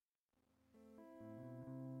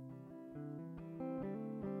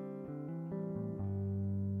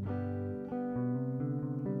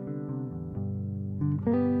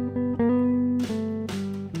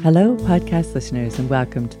Hello, podcast listeners, and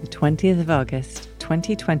welcome to the 20th of August,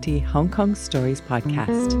 2020 Hong Kong Stories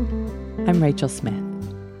podcast. I'm Rachel Smith.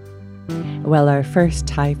 Well, our first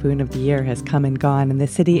typhoon of the year has come and gone, and the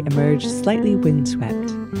city emerged slightly windswept,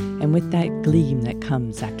 and with that gleam that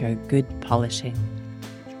comes after a good polishing.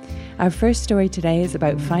 Our first story today is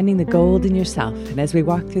about finding the gold in yourself, and as we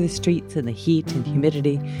walk through the streets in the heat and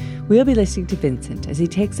humidity, we'll be listening to Vincent as he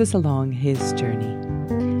takes us along his journey.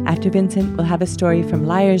 After Vincent, we'll have a story from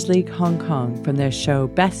Liars League Hong Kong from their show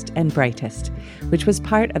Best and Brightest, which was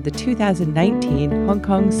part of the 2019 Hong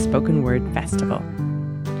Kong Spoken Word Festival.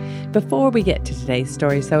 Before we get to today's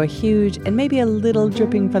stories, though, a huge and maybe a little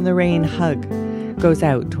dripping from the rain hug goes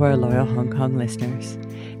out to our loyal Hong Kong listeners.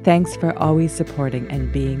 Thanks for always supporting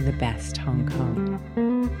and being the best Hong Kong.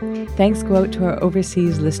 Thanks go out to our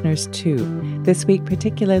overseas listeners too, this week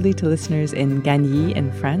particularly to listeners in Gagny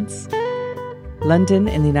in France, London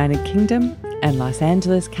in the United Kingdom, and Los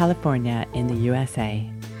Angeles, California in the USA.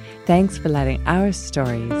 Thanks for letting our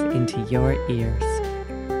stories into your ears.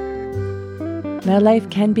 Now, life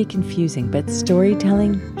can be confusing, but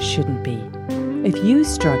storytelling shouldn't be. If you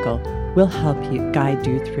struggle, we'll help you, guide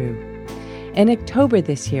you through. In October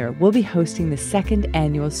this year, we'll be hosting the second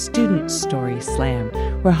annual Student Story Slam,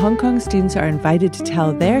 where Hong Kong students are invited to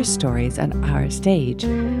tell their stories on our stage,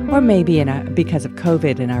 or maybe because of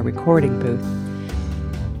COVID in our recording booth.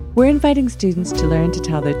 We're inviting students to learn to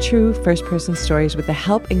tell their true first-person stories with the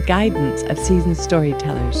help and guidance of seasoned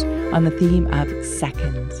storytellers on the theme of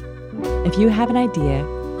seconds. If you have an idea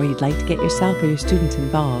or you'd like to get yourself or your students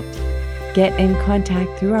involved, get in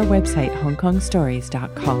contact through our website,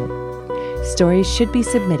 hongkongstories.com. Stories should be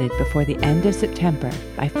submitted before the end of September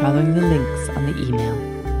by following the links on the email.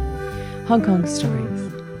 Hong Kong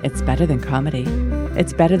Stories. It's better than comedy.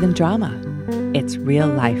 It's better than drama. It's real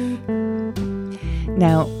life.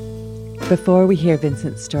 Now, before we hear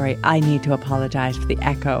Vincent's story, I need to apologize for the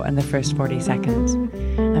echo in the first 40 seconds.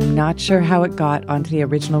 I'm not sure how it got onto the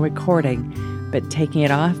original recording, but taking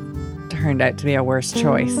it off turned out to be a worse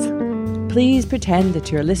choice. Please pretend that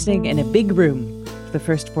you're listening in a big room for the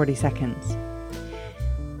first 40 seconds.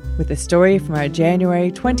 With a story from our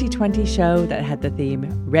January 2020 show that had the theme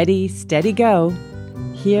Ready, Steady, Go,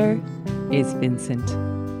 here is Vincent.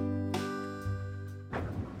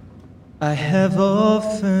 I have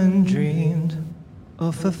often dreamed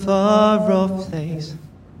of a far-off place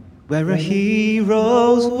where a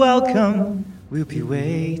hero's welcome will be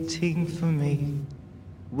waiting for me,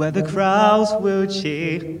 where the crowds will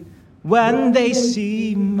cheer when they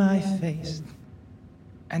see my face,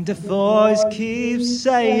 and the voice keeps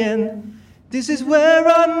saying, "This is where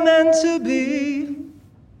I'm meant to be."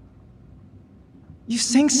 You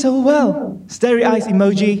sing so well, starry eyes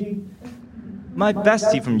emoji. My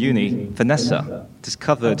bestie from uni, Vanessa,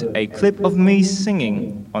 discovered a clip of me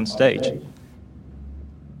singing on stage.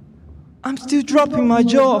 I'm still dropping my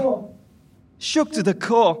jaw, shook to the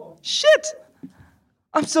core. Shit!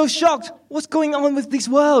 I'm so shocked. What's going on with this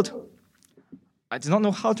world? I did not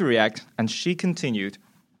know how to react, and she continued.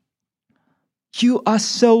 You are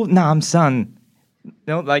so Nam-san. You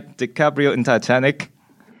know, like DiCaprio in Titanic.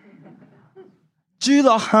 Zhu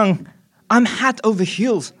Heng, I'm head over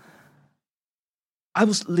heels. I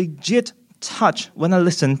was legit touched when I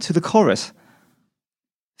listened to the chorus.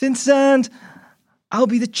 Vincent, I'll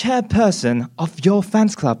be the chairperson of your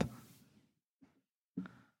fans club.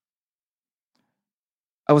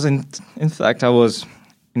 I was in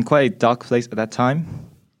quite a dark place at that time.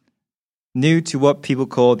 New to what people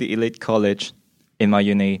call the elite college in my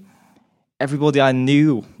uni. Everybody I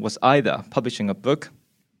knew was either publishing a book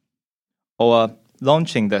or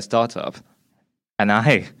launching their startup. And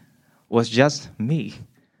I was just me.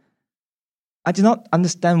 I did not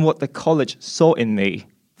understand what the college saw in me,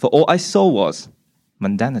 for all I saw was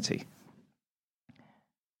mundanity.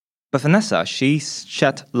 But Vanessa, she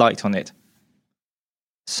shed light on it.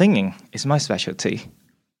 Singing is my specialty.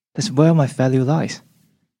 That's where my value lies.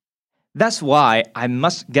 That's why I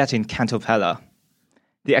must get in Cantopella,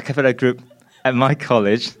 the a cappella group at my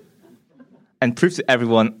college, and prove to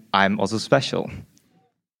everyone I'm also special.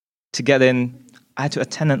 To get in, I had to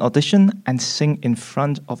attend an audition and sing in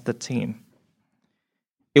front of the team.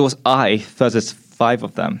 It was I versus 5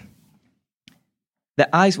 of them. Their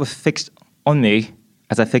eyes were fixed on me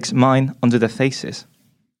as I fixed mine onto their faces.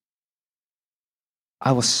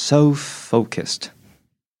 I was so focused.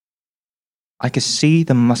 I could see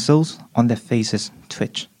the muscles on their faces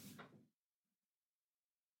twitch.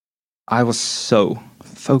 I was so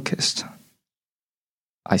focused.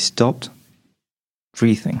 I stopped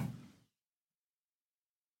breathing.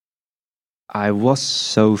 I was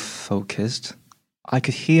so focused, I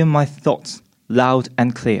could hear my thoughts loud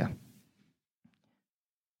and clear.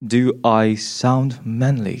 Do I sound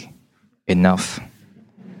manly enough?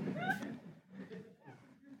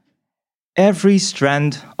 Every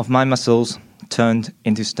strand of my muscles turned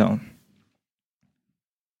into stone.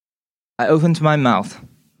 I opened my mouth,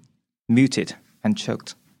 muted and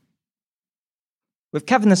choked. With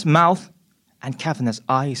cavernous mouth and cavernous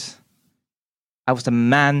eyes, I was the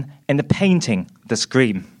man in the painting, The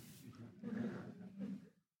Scream.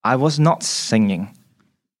 I was not singing.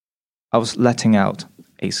 I was letting out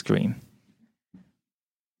a scream.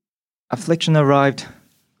 Affliction arrived,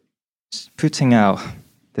 putting out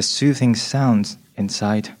the soothing sounds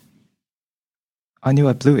inside. I knew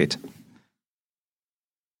I blew it.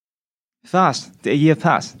 Fast, the year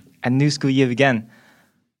passed, and new school year began.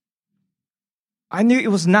 I knew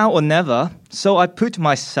it was now or never, so I put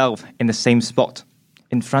myself in the same spot,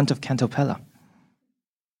 in front of Cantopella.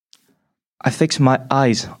 I fixed my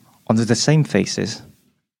eyes onto the same faces,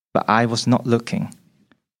 but I was not looking.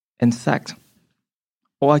 In fact,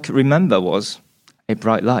 all I could remember was a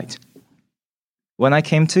bright light. When I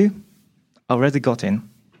came to, I already got in.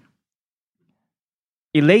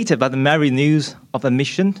 Elated by the merry news of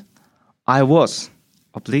admission, I was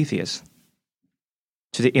oblivious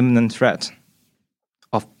to the imminent threat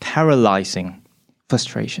of paralyzing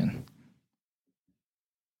frustration.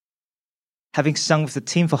 Having sung with the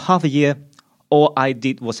team for half a year, all I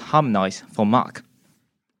did was harmonize for Mark,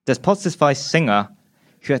 the Spotify singer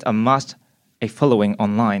who had amassed a following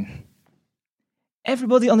online.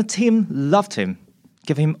 Everybody on the team loved him,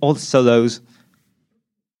 giving him all the solos.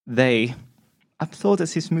 They applauded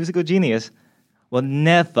his musical genius, while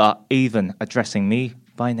never even addressing me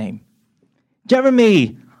by name.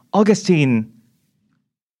 Jeremy, Augustine,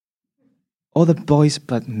 all the boys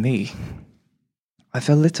but me. I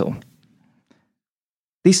felt little.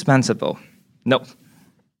 Dispensable. No.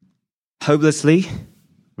 Hopelessly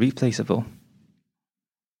replaceable.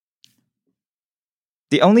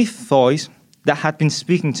 The only voice that had been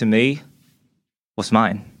speaking to me was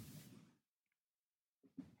mine.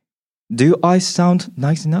 Do I sound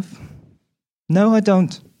nice enough? No, I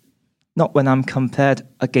don't. Not when I'm compared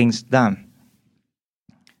against them.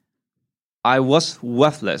 I was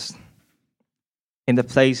worthless in the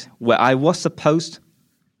place where I was supposed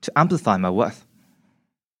to amplify my worth.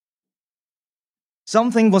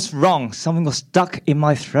 Something was wrong. Something was stuck in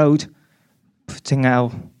my throat, putting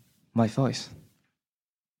out my voice.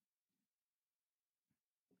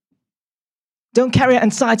 Don't carry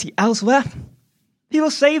anxiety elsewhere. People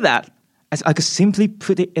say that, as I could simply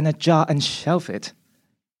put it in a jar and shelve it.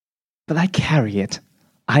 But I carry it.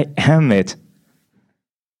 I am it.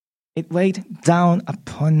 It weighed down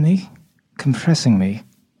upon me, compressing me,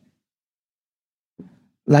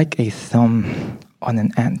 like a thumb on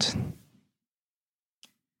an ant.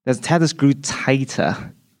 The tatters grew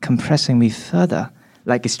tighter, compressing me further,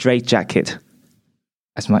 like a straitjacket,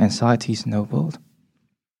 as my anxiety snowballed.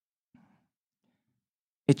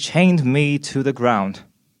 It chained me to the ground,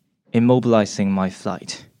 immobilizing my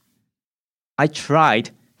flight. I tried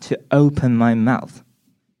to open my mouth,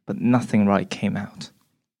 but nothing right came out.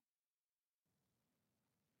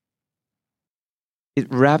 It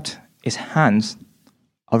wrapped its hands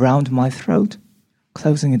around my throat,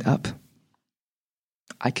 closing it up.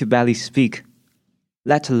 I could barely speak,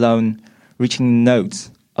 let alone reaching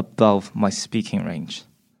notes above my speaking range.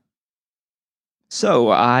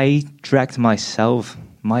 So I dragged myself,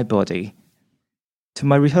 my body, to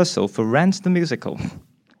my rehearsal for Rent the Musical,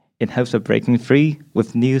 in hopes of breaking free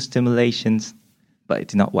with new stimulations, but it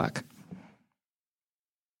did not work.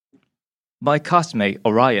 My castmate,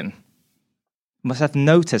 Orion, must have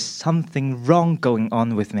noticed something wrong going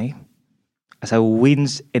on with me, as I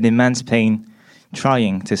winced in immense pain,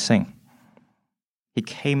 trying to sing. He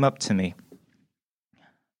came up to me.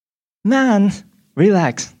 Man,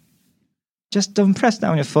 relax. Just don't press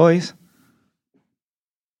down your voice.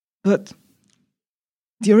 But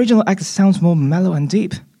the original act sounds more mellow and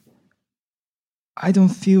deep. I don't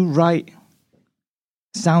feel right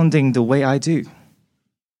sounding the way I do.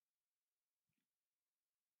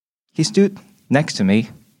 He stood next to me,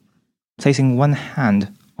 placing one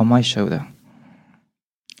hand on my shoulder.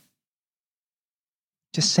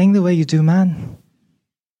 Just sing the way you do, man.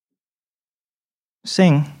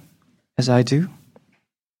 Sing as I do.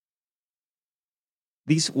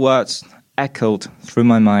 These words echoed through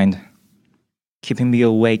my mind, keeping me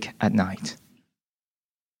awake at night.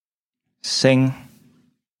 Sing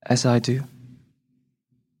as I do.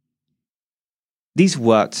 These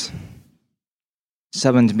words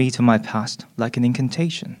summoned me to my past like an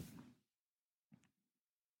incantation.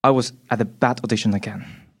 I was at a bad audition again.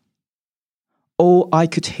 All I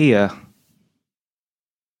could hear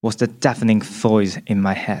was the deafening voice in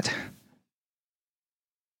my head.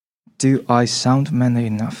 Do I sound manly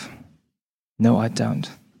enough? No, I don't.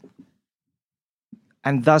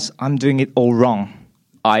 And thus I'm doing it all wrong.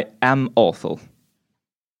 I am awful.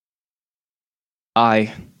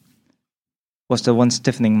 I was the one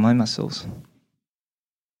stiffening my muscles.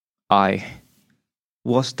 I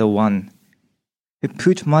was the one who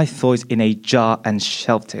put my voice in a jar and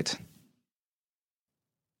shelved it.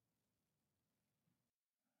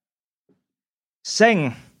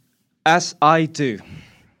 Sing as I do.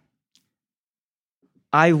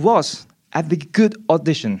 I was at the good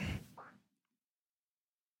audition.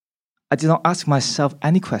 I did not ask myself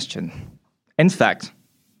any question. In fact,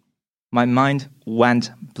 my mind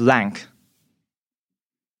went blank.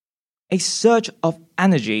 A surge of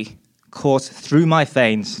energy coursed through my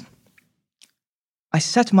veins. I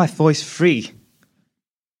set my voice free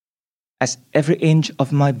as every inch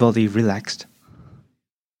of my body relaxed.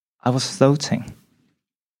 I was floating.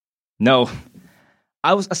 No,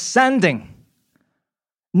 I was ascending.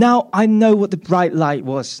 Now I know what the bright light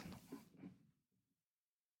was.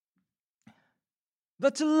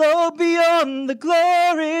 But to low beyond the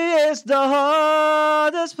glory is the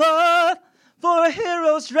hardest part. For a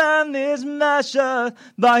hero's strength is measured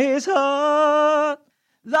by his heart.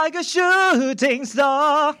 Like a shooting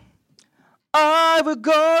star, I will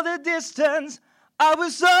go the distance. I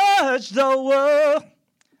will search the world.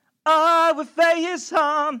 I will face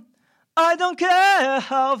harm. I don't care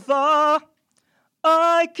how far.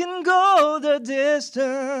 I can go the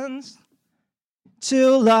distance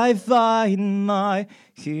till I find my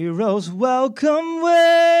hero's welcome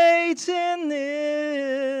waiting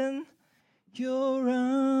in your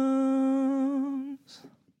arms.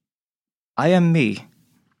 I am me,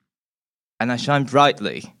 and I shine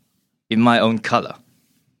brightly in my own color.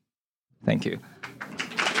 Thank you.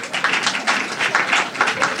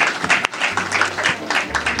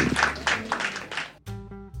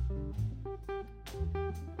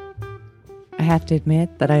 I have to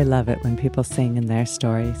admit that I love it when people sing in their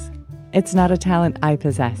stories. It's not a talent I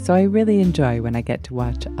possess, so I really enjoy when I get to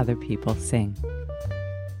watch other people sing.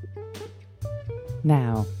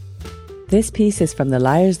 Now, this piece is from the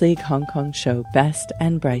Liars League Hong Kong show Best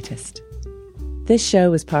and Brightest. This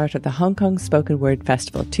show was part of the Hong Kong Spoken Word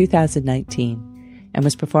Festival 2019 and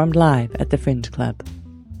was performed live at the Fringe Club.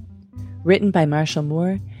 Written by Marshall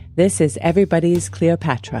Moore, this is Everybody's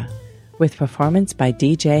Cleopatra, with performance by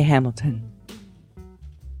DJ Hamilton.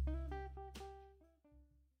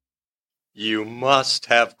 You must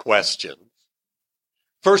have questions.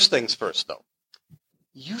 First things first, though.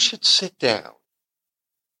 You should sit down.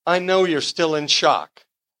 I know you're still in shock.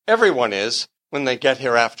 Everyone is when they get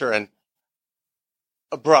here after an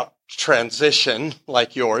abrupt transition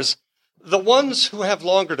like yours. The ones who have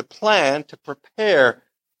longer to plan, to prepare,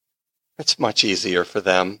 it's much easier for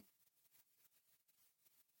them.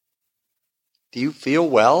 Do you feel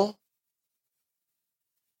well?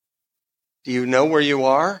 Do you know where you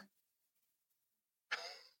are?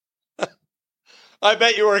 I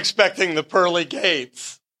bet you were expecting the pearly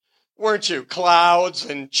gates, weren't you? Clouds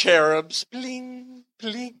and cherubs, bling,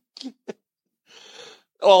 bling.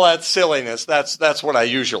 All that silliness, that's what I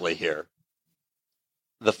usually hear.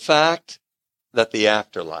 The fact that the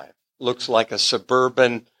afterlife looks like a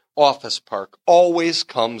suburban office park always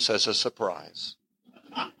comes as a surprise.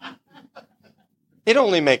 It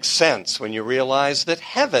only makes sense when you realize that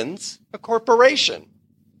heaven's a corporation.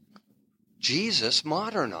 Jesus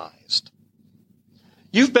modernized.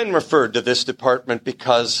 You've been referred to this department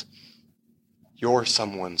because you're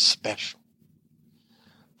someone special.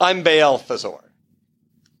 I'm Baal Fazor,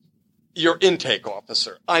 your intake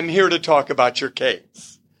officer. I'm here to talk about your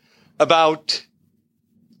case, about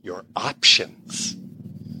your options.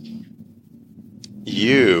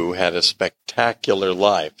 You had a spectacular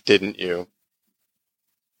life, didn't you?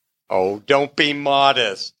 Oh, don't be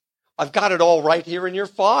modest. I've got it all right here in your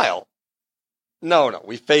file. No,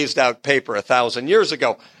 we phased out paper 1,000 years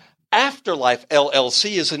ago. Afterlife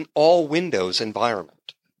LLC is an all-Windows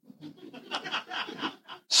environment.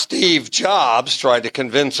 Steve Jobs tried to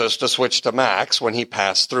convince us to switch to Macs when he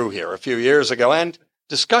passed through here a few years ago, and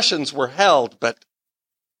discussions were held, but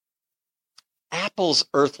Apple's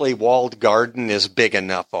earthly walled garden is big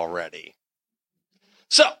enough already.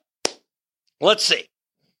 So, let's see.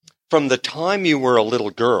 From the time you were a little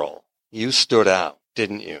girl, you stood out,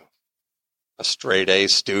 didn't you? A straight-A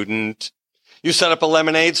student. You set up a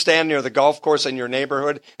lemonade stand near the golf course in your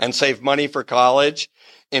neighborhood and saved money for college.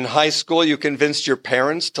 In high school, you convinced your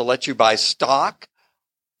parents to let you buy stock.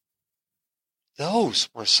 Those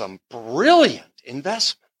were some brilliant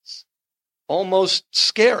investments. Almost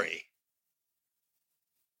scary.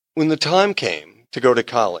 When the time came to go to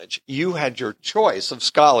college, you had your choice of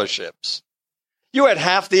scholarships. You had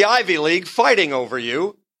half the Ivy League fighting over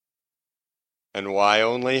you. And why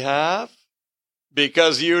only half?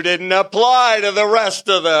 Because you didn't apply to the rest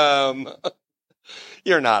of them.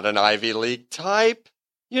 You're not an Ivy League type.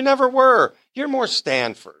 You never were. You're more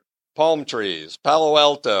Stanford, Palm Trees, Palo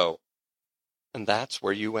Alto. And that's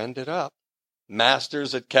where you ended up.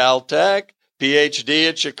 Master's at Caltech, PhD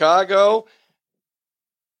at Chicago.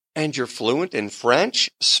 And you're fluent in French,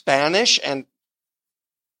 Spanish, and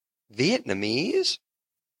Vietnamese?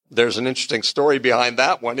 There's an interesting story behind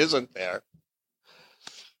that one, isn't there?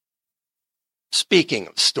 Speaking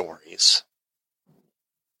of stories,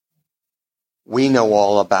 we know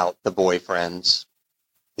all about the boyfriends,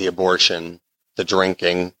 the abortion, the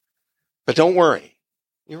drinking. But don't worry,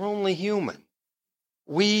 you're only human.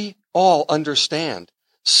 We all understand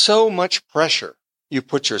so much pressure you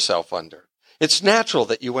put yourself under. It's natural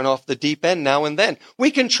that you went off the deep end now and then.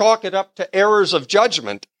 We can chalk it up to errors of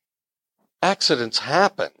judgment. Accidents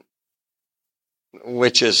happen,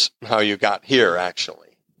 which is how you got here, actually.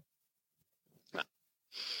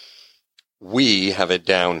 We have it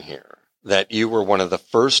down here that you were one of the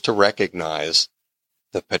first to recognize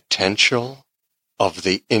the potential of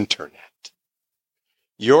the internet.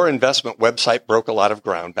 Your investment website broke a lot of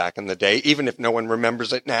ground back in the day, even if no one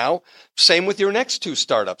remembers it now. Same with your next two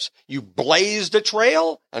startups. You blazed a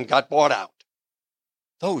trail and got bought out.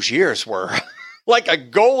 Those years were like a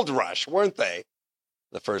gold rush, weren't they?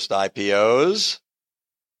 The first IPOs,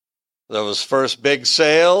 those first big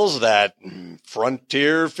sales, that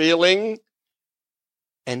frontier feeling.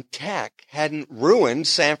 And tech hadn't ruined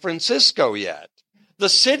San Francisco yet. The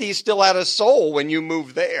city still had a soul when you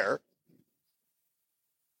moved there.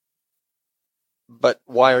 But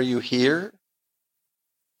why are you here?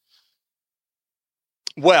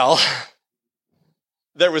 Well,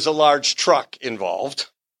 there was a large truck involved.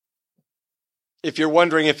 If you're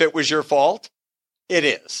wondering if it was your fault, it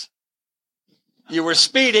is. You were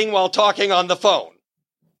speeding while talking on the phone.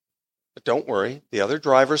 But don't worry, the other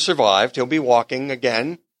driver survived. He'll be walking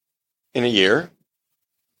again in a year.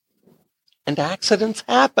 And accidents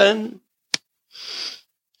happen.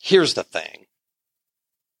 Here's the thing.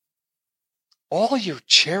 All your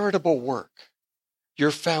charitable work,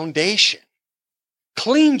 your foundation,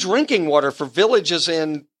 clean drinking water for villages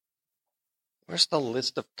in, where's the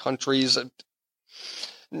list of countries?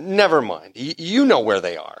 Never mind. You know where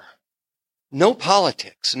they are. No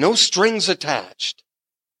politics, no strings attached.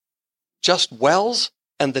 Just wells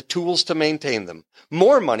and the tools to maintain them.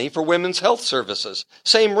 More money for women's health services.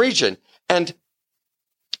 Same region. And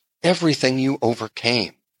everything you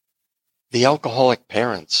overcame. The alcoholic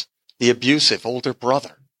parents. The abusive older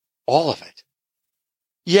brother. All of it.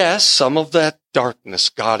 Yes, some of that darkness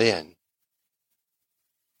got in.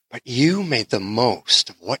 But you made the most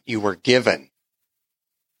of what you were given.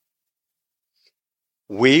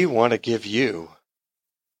 We want to give you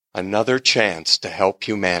another chance to help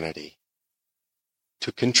humanity,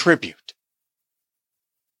 to contribute.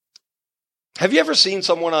 Have you ever seen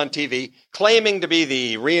someone on TV claiming to be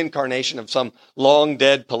the reincarnation of some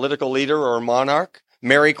long-dead political leader or monarch?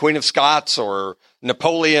 Mary, Queen of Scots, or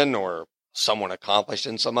Napoleon, or someone accomplished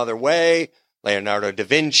in some other way? Leonardo da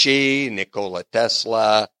Vinci, Nikola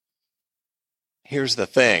Tesla. Here's the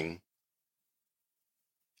thing.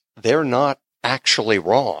 They're not actually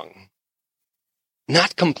wrong.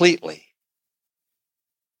 Not completely.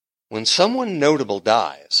 When someone notable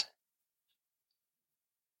dies,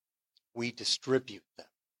 we distribute them.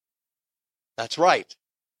 That's right.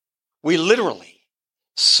 We literally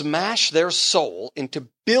smash their soul into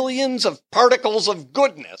billions of particles of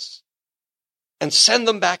goodness and send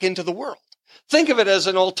them back into the world. Think of it as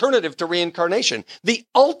an alternative to reincarnation, the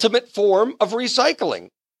ultimate form of recycling.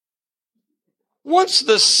 Once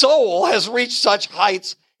the soul has reached such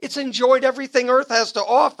heights, it's enjoyed everything Earth has to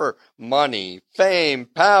offer. Money, fame,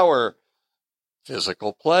 power,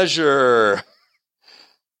 physical pleasure.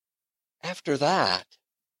 After that,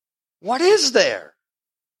 what is there?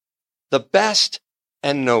 The best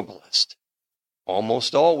and noblest.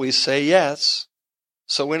 Almost always say yes.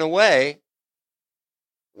 So in a way,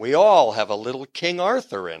 we all have a little King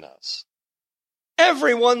Arthur in us.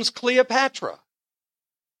 Everyone's Cleopatra.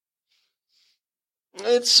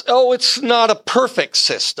 It's not a perfect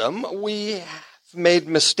system. We have made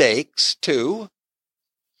mistakes, too.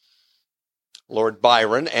 Lord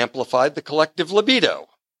Byron amplified the collective libido.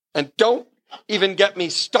 And don't even get me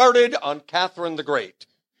started on Catherine the Great.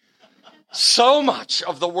 So much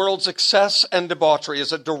of the world's excess and debauchery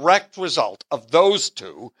is a direct result of those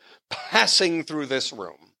two passing through this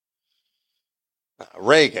room.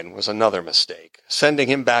 Reagan was another mistake. Sending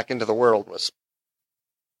him back into the world was...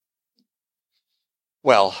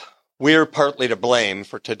 Well, we're partly to blame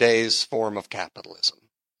for today's form of capitalism.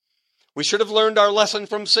 We should have learned our lesson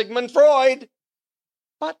from Sigmund Freud,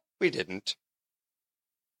 but we didn't.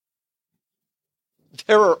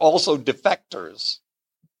 There are also defectors.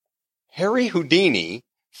 Harry Houdini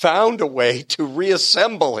found a way to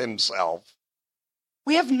reassemble himself.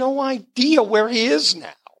 We have no idea where he is now.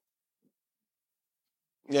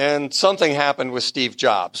 And something happened with Steve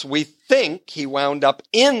Jobs. We think he wound up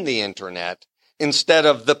in the internet instead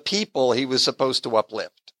of the people he was supposed to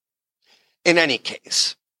uplift. In any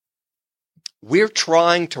case, we're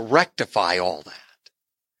trying to rectify all that,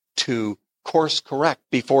 to course correct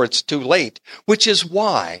before it's too late, which is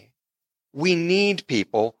why we need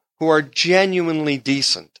people who are genuinely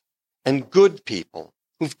decent and good people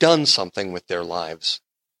who've done something with their lives.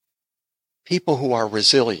 People who are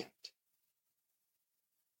resilient.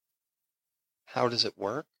 How does it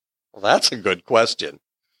work? Well, that's a good question.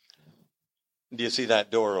 Do you see that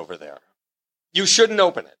door over there? You shouldn't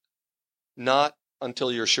open it. Not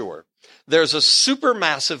until you're sure. There's a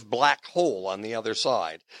supermassive black hole on the other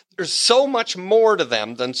side. There's so much more to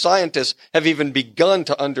them than scientists have even begun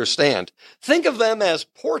to understand. Think of them as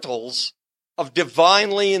portals of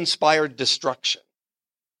divinely inspired destruction.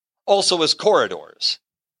 Also as corridors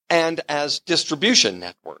and as distribution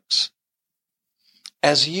networks.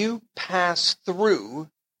 As you pass through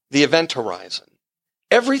the event horizon,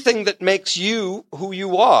 everything that makes you who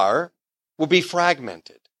you are will be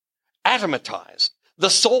fragmented, atomatized. The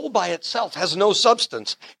soul by itself has no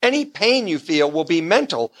substance. Any pain you feel will be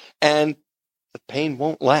mental, and the pain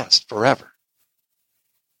won't last forever.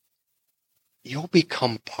 You'll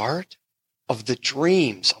become part of the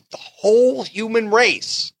dreams of the whole human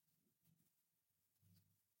race.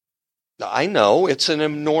 Now, I know it's an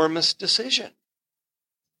enormous decision.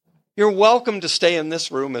 You're welcome to stay in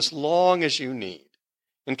this room as long as you need.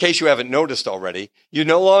 In case you haven't noticed already, you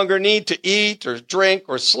no longer need to eat or drink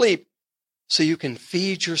or sleep, so you can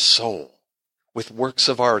feed your soul with works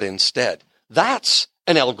of art instead. That's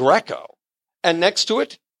an El Greco. And next to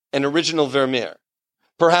it, an original Vermeer.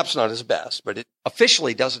 Perhaps not his best, but it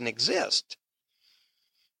officially doesn't exist.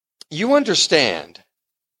 You understand,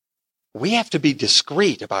 we have to be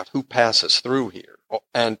discreet about who passes through here.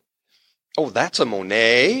 Oh, that's a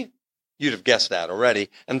Monet. You'd have guessed that already.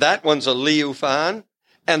 And that one's a Liu Fan.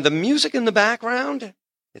 And the music in the background,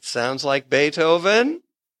 it sounds like Beethoven.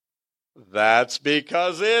 That's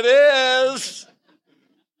because it is.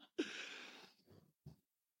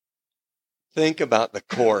 Think about the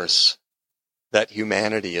course that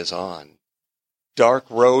humanity is on. Dark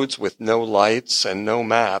roads with no lights and no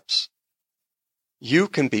maps. You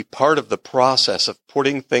can be part of the process of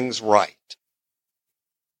putting things right.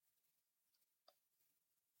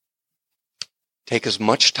 Take as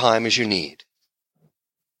much time as you need.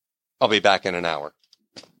 I'll be back in an hour.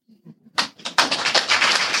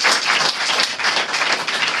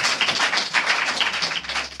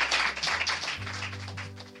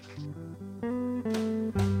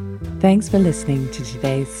 Thanks for listening to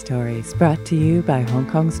today's stories brought to you by Hong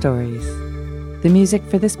Kong Stories. The music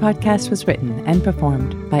for this podcast was written and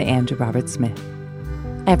performed by Andrew Robert Smith.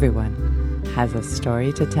 Everyone has a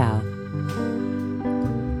story to tell.